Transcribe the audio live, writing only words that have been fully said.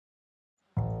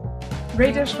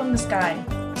Raiders from the sky.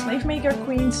 Slavemaker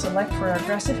queens select for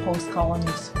aggressive host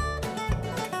colonies.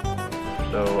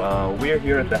 So we are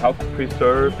here at the Huyck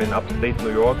Preserve in upstate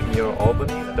New York near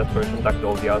Albany. That's where we conduct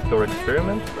all the outdoor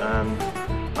experiments. And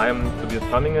I am Tobias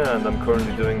Pennings and I'm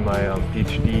currently doing my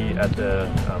PhD at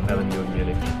the LMU in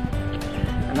Munich.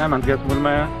 And I'm Andreas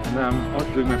Mullmeyer and I'm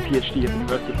also doing my PhD at the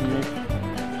University of Munich.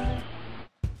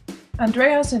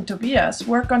 Andreas and Tobias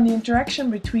work on the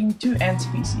interaction between two ant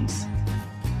species.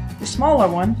 The smaller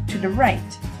one, to the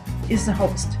right, is the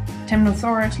host,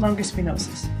 Temnothorax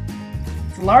longispinosus.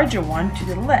 The larger one, to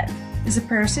the left, is a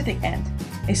parasitic ant,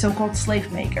 a so-called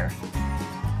slave maker.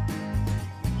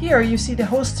 Here you see the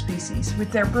host species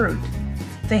with their brood.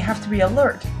 They have to be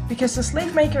alert, because the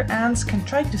slave maker ants can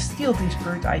try to steal these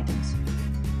brood items.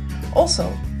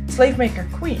 Also, slave maker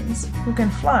queens, who can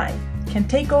fly, can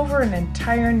take over an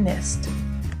entire nest.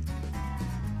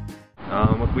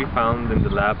 What we found in the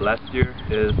lab last year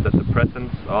is that the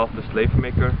presence of the slave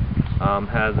maker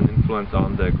has an influence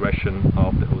on the aggression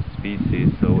of the host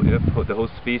species. So if the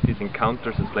host species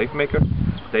encounters a slave maker,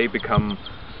 they become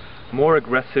more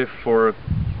aggressive for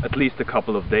at least a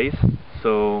couple of days.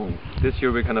 So this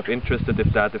year we're kind of interested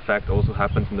if that effect also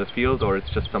happens in the field or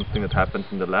it's just something that happens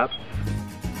in the lab.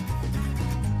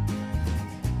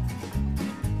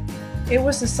 It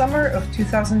was the summer of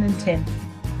 2010.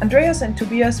 Andreas and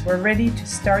Tobias were ready to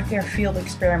start their field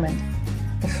experiment.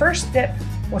 The first step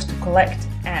was to collect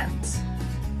ants.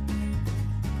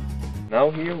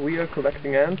 Now here we are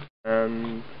collecting ants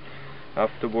and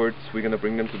afterwards we're going to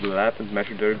bring them to the lab and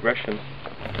measure their aggression.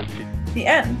 The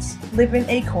ants live in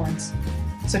acorns.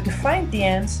 So to find the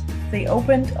ants, they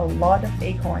opened a lot of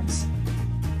acorns.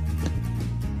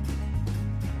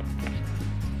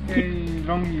 Hey,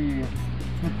 Longi,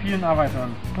 mit vielen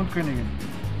Arbeitern und Königin.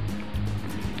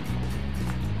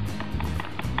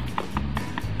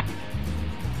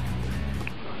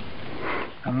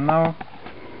 I'm now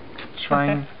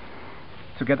trying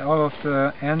to get all of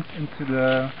the ants into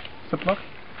the ziplock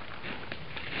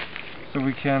so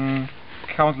we can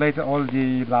count later all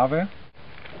the larvae,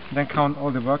 then count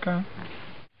all the worker.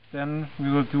 Then we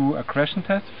will do aggression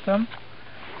tests with them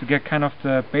to get kind of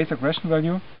the base aggression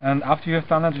value, and after we have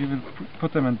done that we will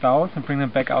put them in dowels and bring them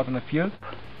back out in the field.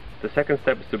 The second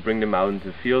step is to bring them out into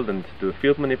the field and do a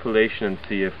field manipulation and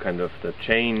see if kind of the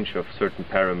change of certain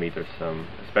parameters,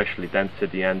 especially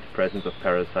density and presence of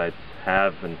parasites,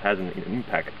 has an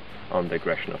impact on the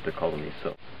aggression of the colony.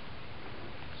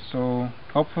 So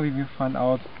hopefully we find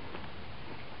out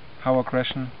how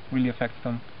aggression really affects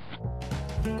them.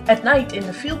 At night in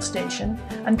the field station,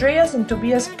 Andreas and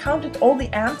Tobias counted all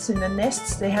the ants in the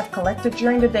nests they had collected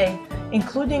during the day,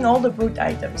 including all the brood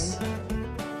items.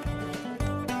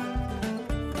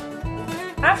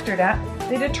 After that,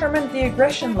 they determined the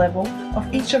aggression level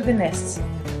of each of the nests.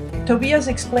 Tobias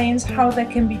explains how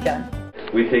that can be done.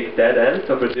 We take dead ants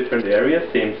of a different area,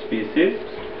 same species,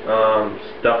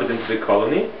 stuff it into the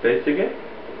colony, basically,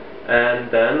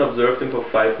 and then observe them for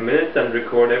 5 minutes and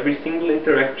record every single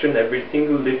interaction every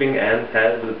single living ant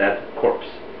has with that corpse.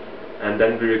 And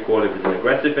then we record if it's an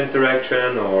aggressive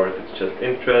interaction or if it's just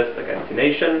interest, like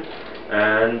antination,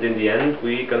 and in the end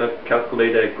we're gonna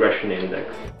calculate the aggression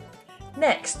index.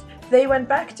 Next, they went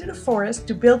back to the forest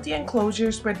to build the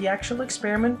enclosures where the actual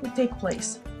experiment would take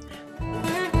place.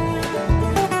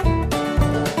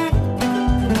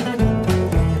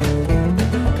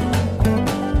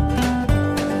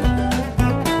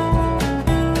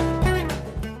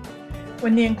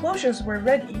 When the enclosures were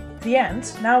ready, the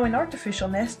ants, now in artificial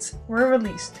nests, were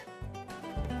released.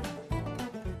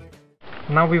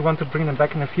 Now we want to bring them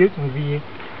back in the field and we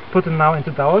put them now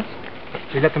into dowels.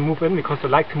 We let them move in because they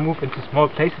like to move into small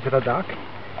places that are dark.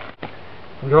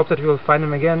 And we hope that we will find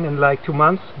them again in like 2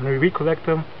 months and we recollect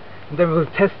them and then we will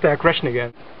test their aggression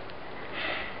again.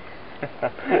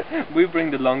 We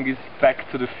bring the longies back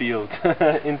to the field,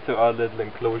 into our little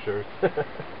enclosures.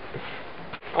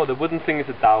 Oh, the wooden thing is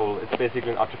a dowel. It's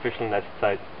basically an artificial nest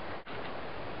site.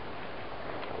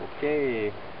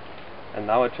 Okay. And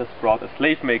now I just brought a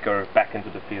slave maker back into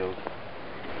the field.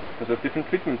 Because we have different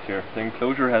treatments here. The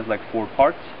enclosure has like 4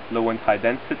 parts, low and high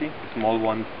density. The small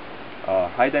ones are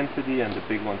high density and the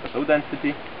big ones are low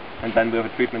density. And then we have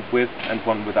a treatment with and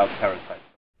one without parasites.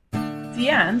 The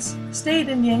ants stayed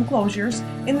in the enclosures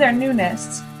in their new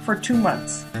nests for 2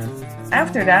 months.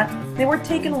 After that, they were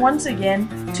taken once again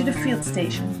to the field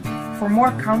station for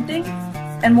more counting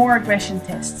and more aggression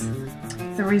tests.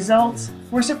 The results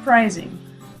were surprising.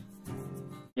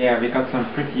 Yeah, we got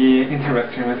some pretty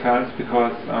interesting results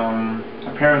because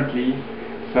apparently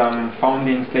some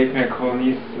founding slavemaker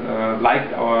colonies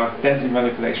liked our density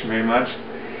manipulation very much.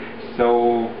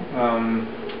 So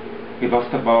We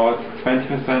lost about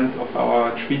 20% of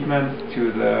our treatments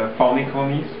to the founding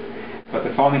colonies, but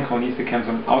the founding colonies that came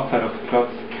from outside of the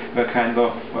plots were kind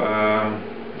of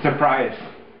surprised.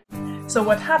 So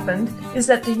what happened is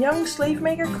that the young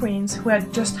slave-maker queens who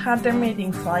had just had their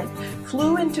mating flight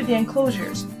flew into the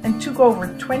enclosures and took over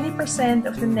 20%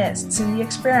 of the nests in the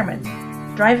experiment,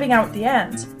 driving out the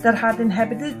ants that had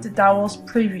inhabited the dowels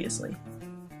previously.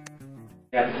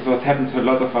 Yeah, this is what happened to a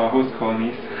lot of our host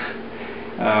colonies.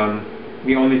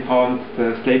 We only found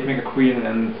the slave-maker queen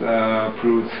and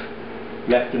brood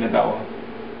left in a dowel.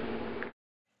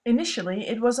 Initially,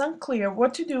 it was unclear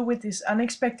what to do with this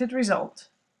unexpected result.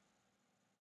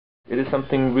 It is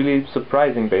something really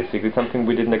surprising, basically, something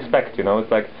we didn't expect, you know.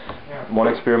 It's like one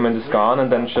experiment is gone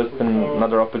and then just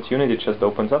another opportunity just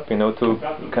opens up, you know, to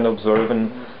kind of observe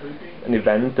an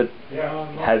event that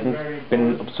hasn't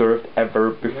been observed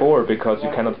ever before, because you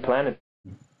cannot plan it.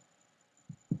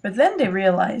 But then they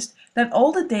realized that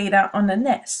all the data on the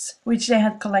nests, which they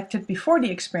had collected before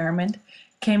the experiment,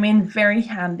 came in very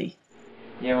handy.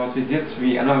 Yeah, what we did,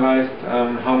 we analyzed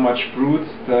how much brood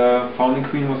the founding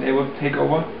queen was able to take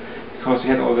over, because we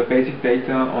had all the basic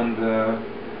data on the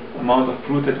amount of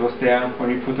brood that was there when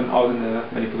we put them out in the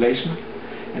manipulation.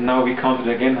 And now we counted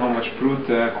again how much brood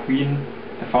the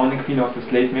founding queen of the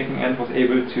slave-making ant was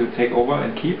able to take over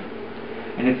and keep.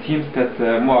 And it seems that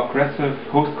the more aggressive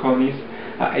host colonies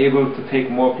are able to take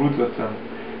more brood with them,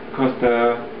 because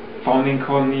the founding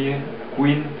colony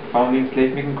queen, the founding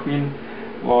slave-making queen,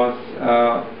 was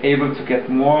able to get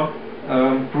more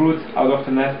brood out of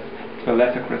the nest, so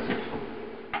less aggressive.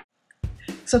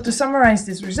 So to summarize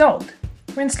this result,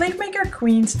 when slave-maker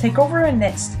queens take over a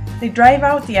nest, they drive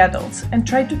out the adults and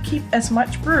try to keep as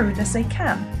much brood as they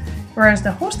can, whereas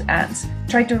the host ants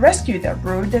try to rescue their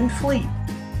brood and flee.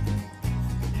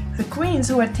 The queens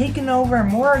who had taken over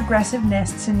more aggressive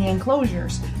nests in the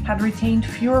enclosures had retained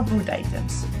fewer brood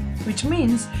items, which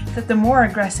means that the more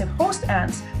aggressive host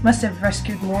ants must have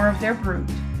rescued more of their brood.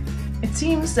 It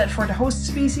seems that for the host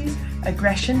species,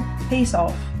 aggression pays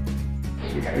off.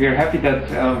 We are happy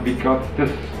that we got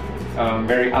this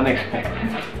very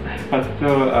unexpected but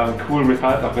still cool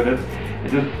result of it.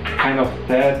 It is kind of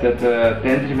sad that the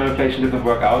density manipulation didn't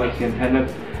work out as you intended,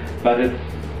 but it's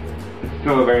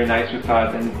still a very nice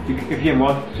result, and if you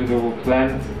wanted to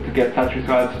plan to get such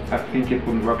results, I think it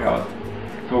wouldn't work out.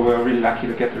 So we're really lucky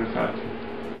to get the result.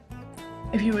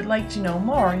 If you would like to know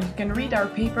more, you can read our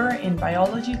paper in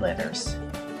Biology Letters.